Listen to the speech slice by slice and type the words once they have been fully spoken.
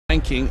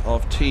ranking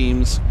of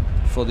teams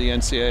for the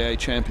NCAA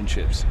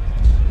championships.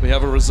 We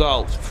have a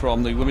result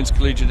from the Women's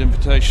Collegiate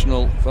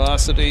Invitational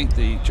Varsity,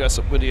 the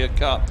Jessup Whittier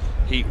Cup,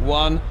 Heat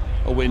 1,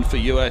 a win for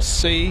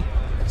USC,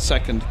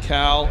 second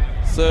Cal,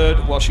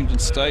 third Washington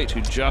State,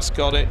 who just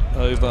got it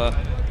over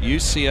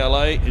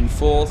UCLA in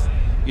fourth,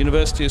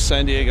 University of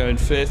San Diego in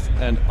fifth,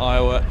 and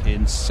Iowa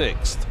in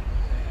sixth.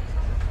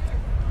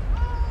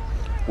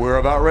 We're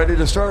about ready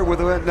to start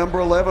with event number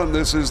 11.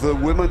 This is the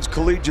Women's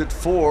Collegiate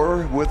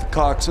 4 with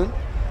Coxon.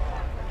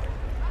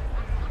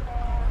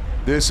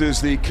 This is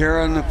the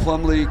Karen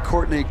Plumleigh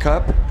Cortney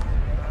Cup.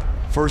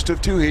 First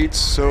of two heats,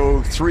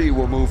 so 3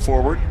 will move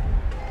forward.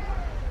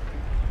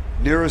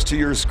 Nearest to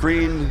your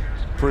screen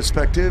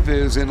perspective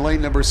is in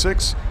lane number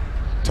 6,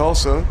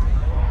 Tulsa.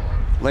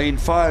 Lane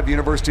 5,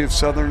 University of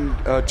Southern,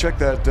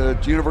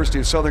 University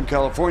of Southern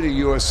California,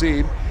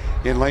 USC.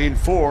 In lane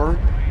 4,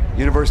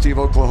 University of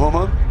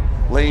Oklahoma.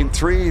 Lane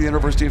 3, the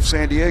University of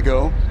San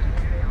Diego.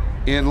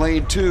 In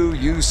lane 2,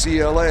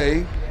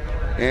 UCLA.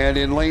 And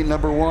in lane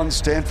number 1,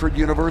 Stanford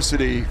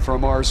University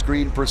from our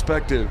screen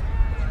perspective.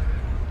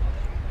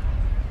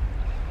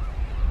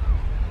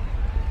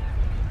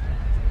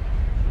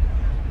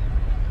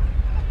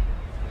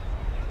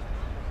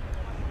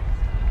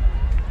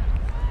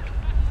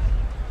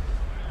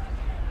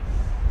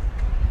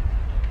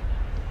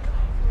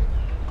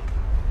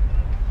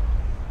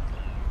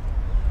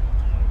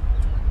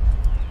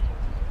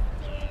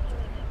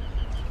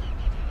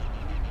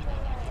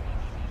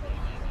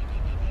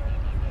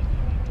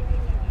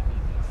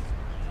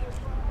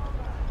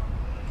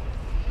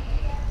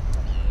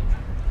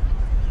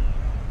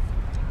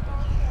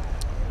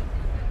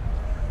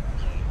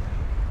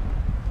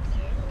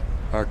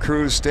 Our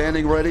crew's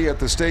standing ready at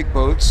the stake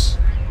boats.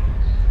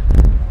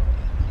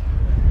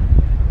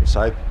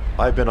 So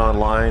I've been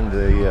online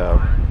the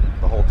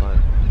whole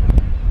time.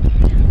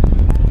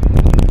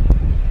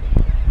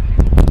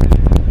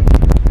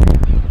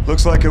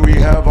 Looks like we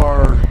have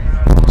our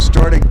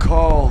starting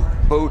call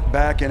boat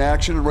back in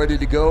action and ready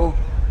to go.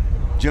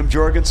 Jim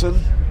Jorgensen,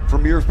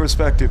 from your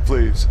perspective,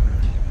 please.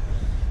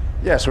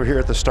 Yes, we're here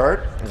at the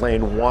start.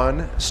 Lane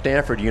 1,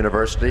 Stanford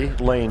University.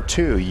 Lane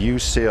 2,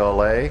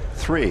 UCLA.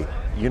 3,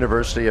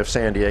 University of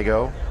San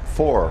Diego.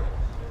 4,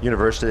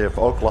 University of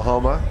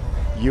Oklahoma.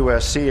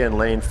 USC in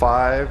lane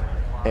 5,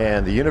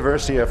 and the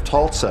University of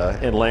Tulsa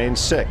in lane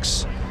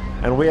 6.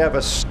 And we have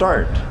a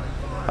start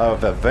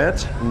of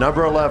event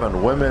number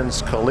 11,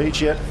 Women's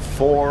Collegiate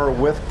 4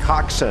 with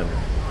Coxon.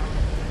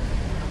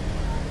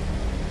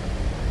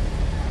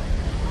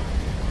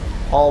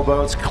 All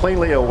boats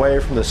cleanly away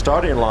from the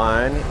starting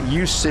line.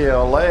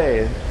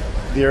 UCLA,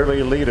 the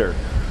early leader.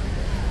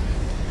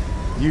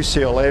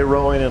 UCLA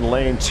rowing in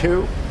lane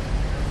 2.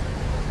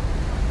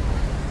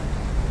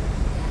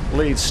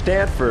 Leads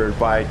Stanford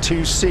by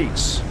 2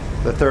 seats.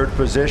 The third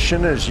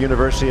position is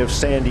University of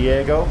San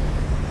Diego.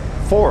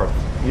 4th,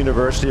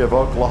 University of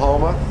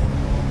Oklahoma.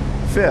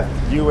 5th,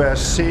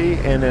 USC.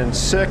 And in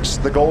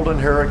 6th, the Golden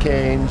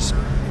Hurricanes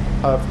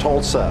of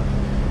Tulsa.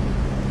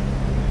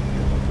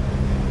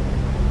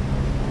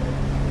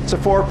 It's a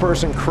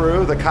 4-person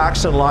crew. The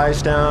Coxon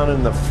lies down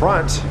in the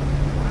front.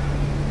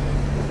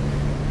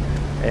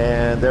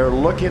 And they're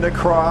looking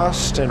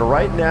across, and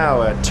right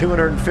now at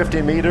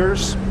 250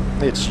 meters,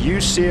 it's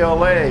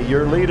UCLA,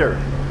 your leader.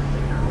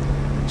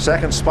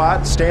 Second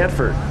spot,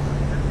 Stanford.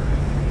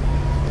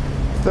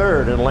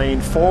 Third in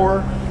lane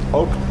 4,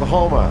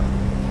 Oklahoma.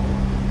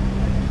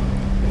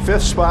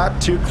 5th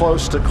spot, too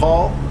close to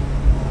call.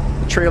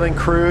 The trailing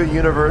crew,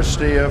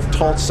 University of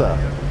Tulsa.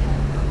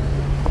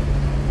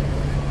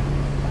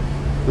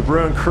 The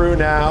Bruin crew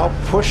now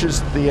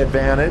pushes the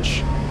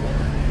advantage.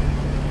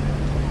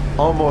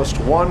 Almost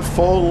 1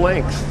 full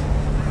length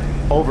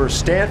over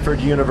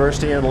Stanford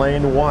University in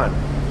lane 1.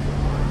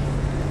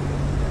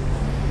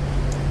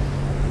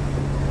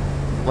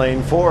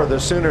 Lane 4, the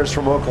Sooners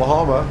from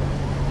Oklahoma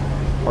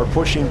are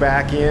pushing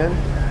back in,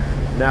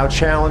 now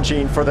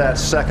challenging for that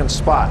second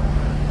spot.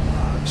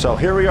 So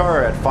here we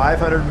are at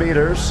 500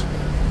 meters,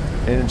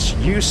 and it's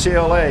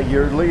UCLA,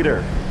 your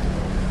leader.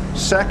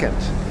 Second,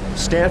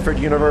 Stanford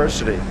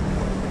University.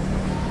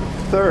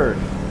 Third,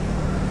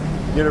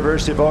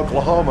 University of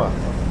Oklahoma.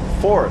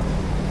 4th,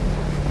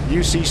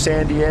 UC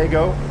San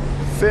Diego.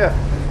 5th,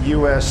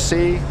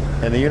 USC,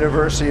 and the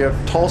University of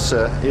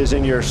Tulsa is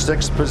in your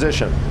 6th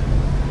position.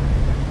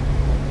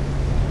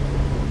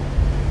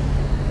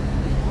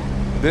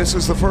 This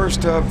is the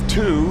first of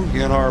 2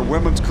 in our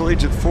Women's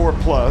Collegiate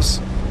 4+.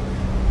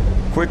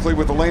 Quickly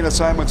with the lane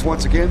assignments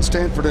once again,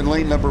 Stanford in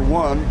lane number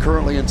 1,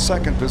 currently in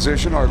 2nd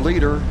position. Our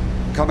leader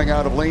coming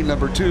out of lane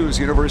number 2 is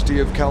University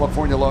of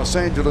California, Los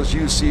Angeles,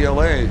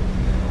 UCLA.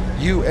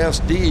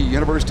 USD,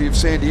 University of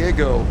San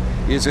Diego,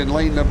 is in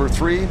lane number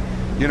 3.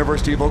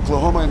 University of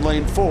Oklahoma in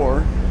lane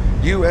 4.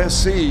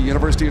 USC,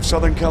 University of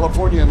Southern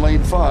California, in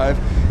lane 5.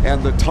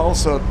 And the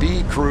Tulsa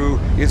B crew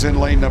is in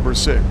lane number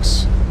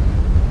 6.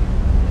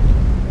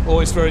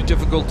 Always very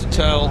difficult to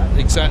tell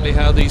exactly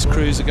how these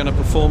crews are going to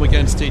perform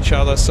against each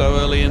other so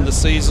early in the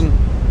season.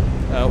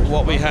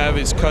 What we have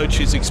is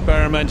coaches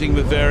experimenting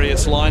with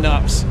various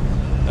lineups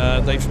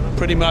They've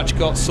pretty much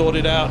got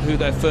sorted out who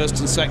their first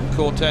and second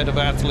quartet of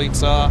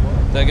athletes are.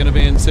 They're going to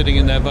be sitting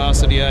in their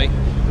varsity 8.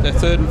 Their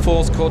third and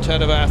fourth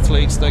quartet of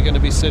athletes, they're going to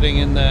be sitting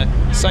in their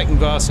second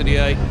varsity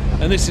 8.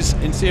 And this is,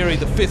 in theory,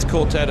 the fifth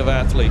quartet of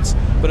athletes.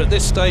 But at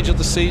this stage of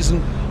the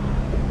season,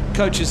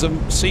 coaches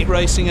are seat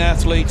racing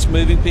athletes,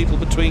 moving people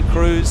between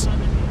crews.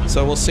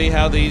 So we'll see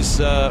how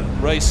these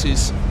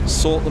races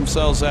sort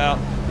themselves out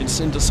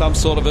into some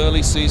sort of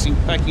early season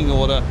pecking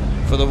order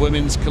for the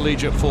women's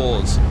collegiate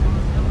fours.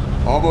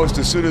 Almost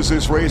as soon as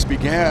this race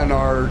began,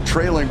 our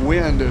trailing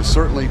wind has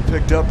certainly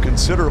picked up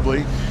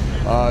considerably,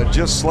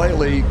 just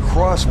slightly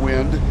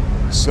crosswind.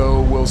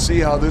 So we'll see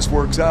how this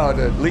works out.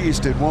 At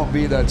least it won't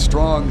be that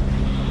strong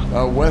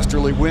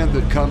westerly wind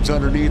that comes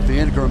underneath the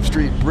Ingram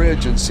Street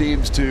Bridge and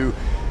seems to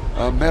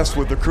mess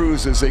with the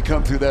crews as they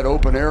come through that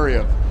open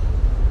area.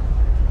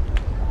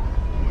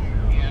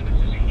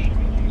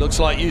 Looks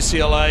like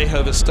UCLA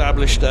have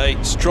established a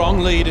strong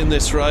lead in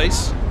this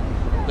race.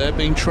 They're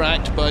being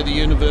tracked by the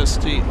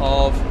University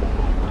of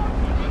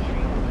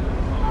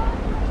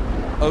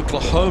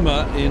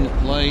Oklahoma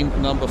in lane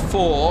number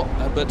 4,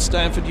 but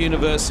Stanford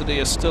University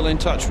are still in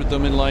touch with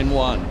them in lane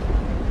 1.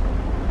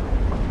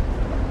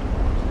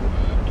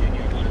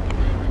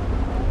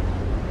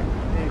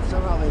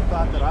 Somehow they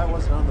thought that I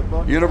wasn't on the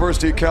book.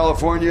 University of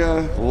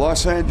California,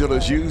 Los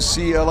Angeles,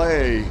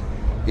 UCLA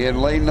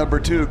in lane number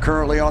 2,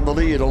 currently on the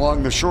lead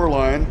along the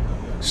shoreline.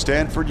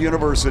 Stanford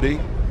University.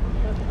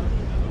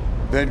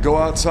 Then go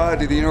outside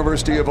to the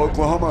University of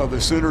Oklahoma.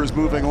 The Sooners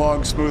moving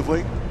along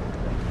smoothly.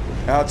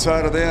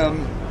 Outside of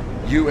them,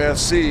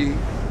 USC,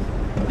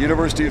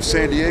 University of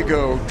San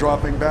Diego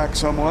dropping back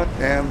somewhat,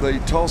 and the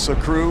Tulsa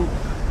crew,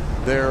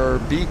 their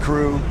B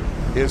crew,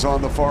 is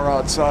on the far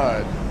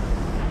outside.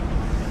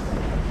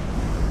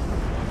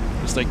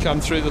 As they come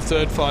through the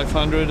third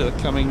 500,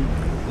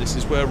 this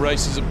is where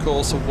races, of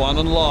course, are won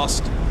and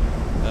lost.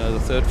 The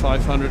third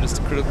 500 is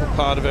the critical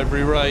part of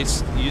every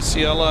race.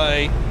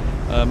 UCLA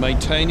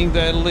maintaining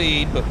their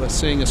lead, but we're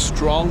seeing a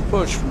strong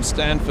push from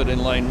Stanford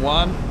in lane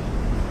 1.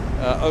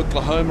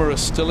 Oklahoma is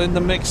still in the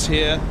mix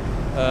here.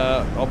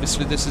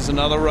 Obviously, this is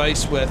another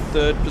race where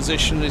third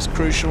position is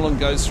crucial and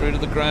goes through to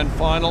the grand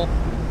final.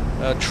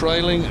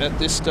 Trailing at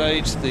this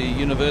stage the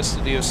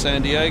University of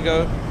San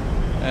Diego,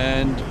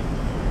 and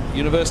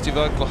University of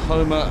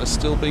Oklahoma are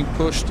still being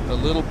pushed a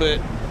little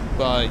bit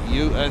by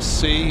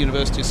USC,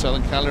 University of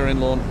Southern California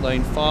in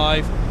lane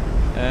 5,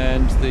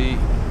 and the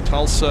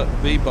Tulsa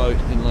V-boat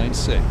in lane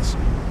 6.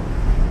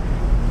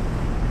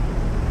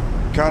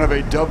 Kind of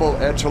a double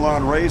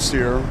echelon race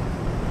here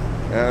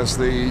as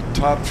the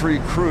top 3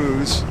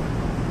 crews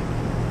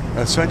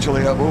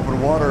essentially have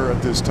open water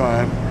at this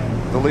time.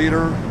 The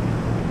leader,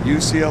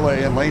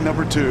 UCLA, in lane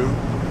number 2.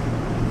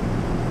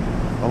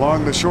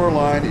 Along the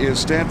shoreline is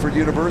Stanford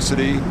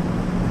University,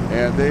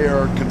 and they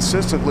are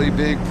consistently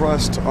being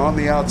pressed on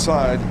the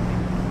outside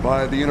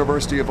by the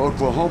University of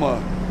Oklahoma.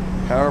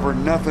 However,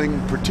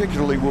 nothing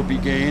particularly will be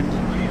gained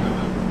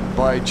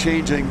by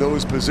changing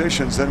those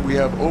positions. Then we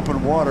have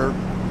open water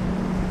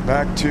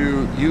back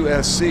to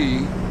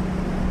USC,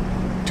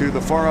 to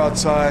the far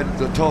outside,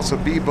 the Tulsa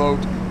B boat,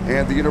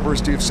 and the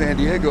University of San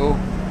Diego,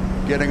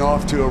 getting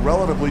off to a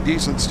relatively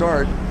decent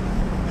start,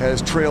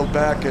 has trailed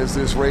back as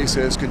this race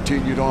has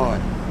continued on.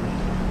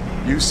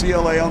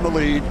 UCLA on the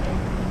lead,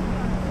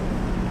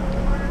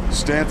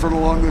 Stanford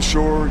along the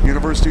shore,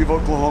 University of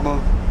Oklahoma.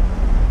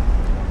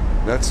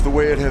 That's the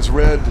way it has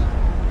read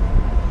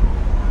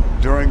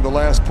during the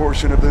last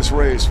portion of this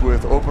race,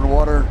 with open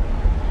water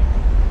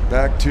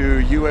back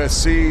to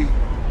USC,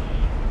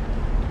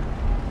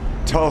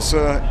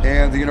 Tulsa,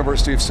 and the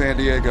University of San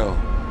Diego.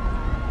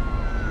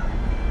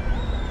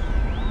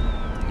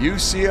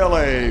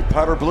 UCLA,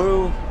 powder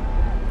blue,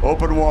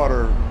 open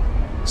water,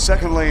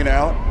 second lane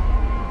out.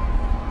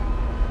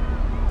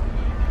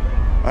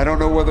 I don't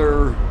know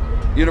whether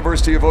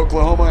University of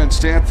Oklahoma and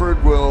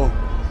Stanford will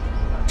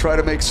try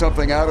to make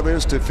something out of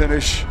this to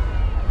finish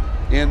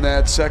in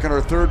that second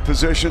or third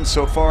position.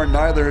 So far,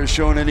 neither has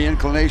shown any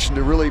inclination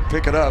to really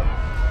pick it up.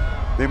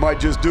 They might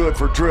just do it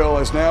for drill,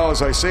 as now,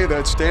 as I say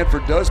that,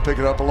 Stanford does pick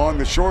it up along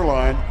the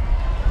shoreline.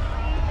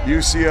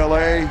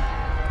 UCLA,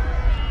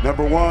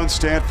 number 1,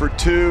 Stanford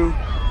 2,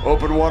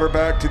 open water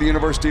back to the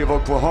University of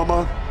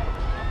Oklahoma.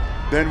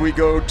 Then we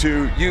go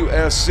to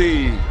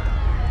USC.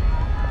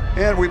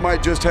 And we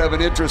might just have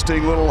an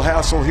interesting little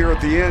hassle here at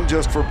the end,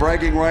 just for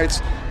bragging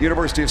rights.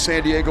 University of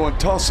San Diego and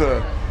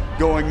Tulsa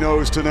going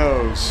nose to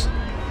nose,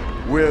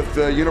 with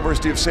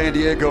University of San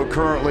Diego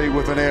currently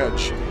with an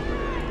edge.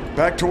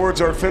 Back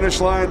towards our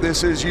finish line,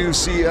 this is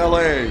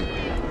UCLA.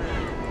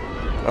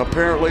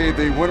 Apparently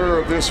the winner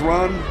of this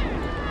run.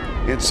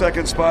 In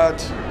second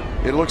spot,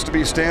 it looks to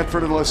be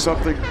Stanford, unless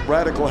something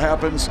radical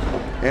happens.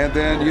 And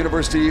then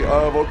University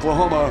of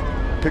Oklahoma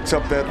picks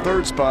up that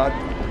third spot.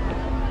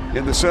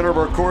 In the center of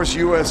our course,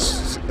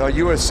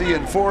 USC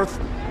in fourth,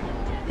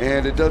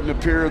 and it doesn't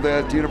appear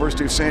that the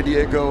University of San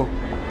Diego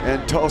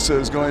and Tulsa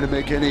is going to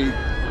make any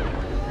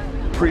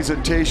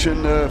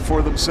presentation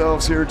for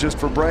themselves here, just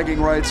for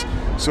bragging rights.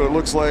 So it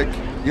looks like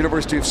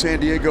University of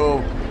San Diego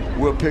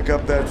will pick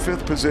up that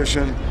 5th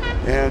position,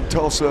 and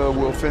Tulsa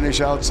will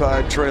finish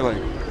outside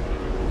trailing.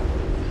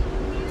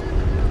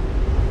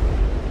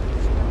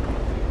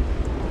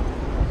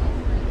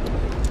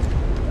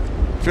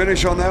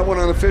 Finish on that one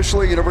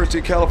unofficially: University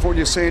of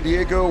California, San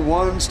Diego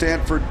 1,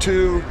 Stanford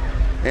 2,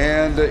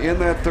 and in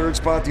that 3rd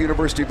spot, the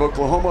University of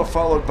Oklahoma,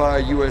 followed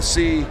by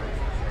USC,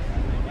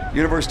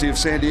 University of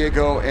San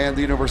Diego, and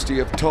the University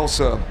of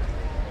Tulsa.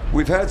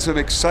 We've had some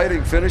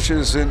exciting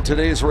finishes in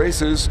today's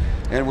races,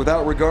 and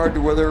without regard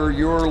to whether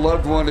your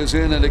loved one is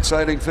in an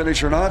exciting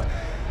finish or not,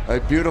 a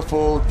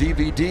beautiful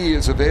DVD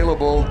is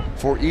available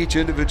for each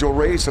individual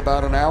race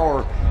about an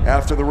hour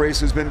after the race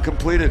has been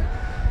completed.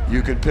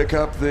 You can pick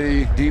up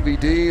the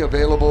DVD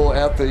available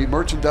at the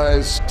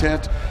merchandise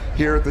tent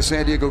here at the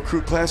San Diego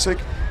Crew Classic.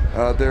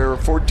 They're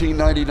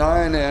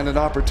 $14.99 and an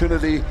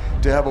opportunity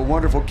to have a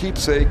wonderful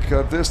keepsake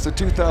of this, the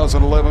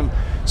 2011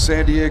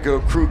 San Diego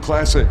Crew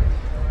Classic.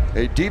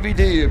 A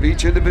DVD of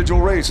each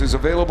individual race is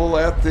available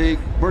at the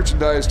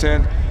merchandise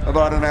tent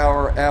about an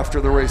hour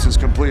after the race is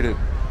completed.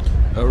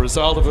 A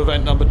result of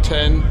event number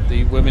 10,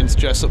 the Women's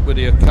Jessup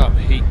Whittier Cup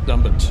Heat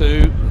number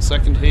 2, the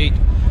second heat.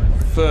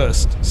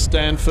 First,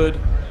 Stanford.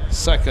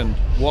 Second,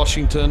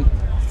 Washington.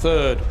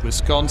 Third,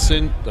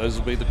 Wisconsin. Those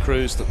will be the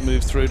crews that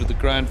move through to the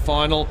grand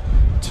final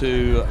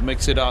to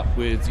mix it up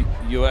with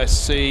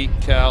USC,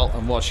 Cal,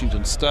 and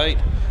Washington State.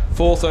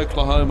 Fourth,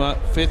 Oklahoma.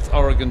 Fifth,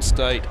 Oregon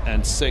State,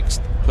 and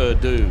 6th,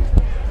 Purdue.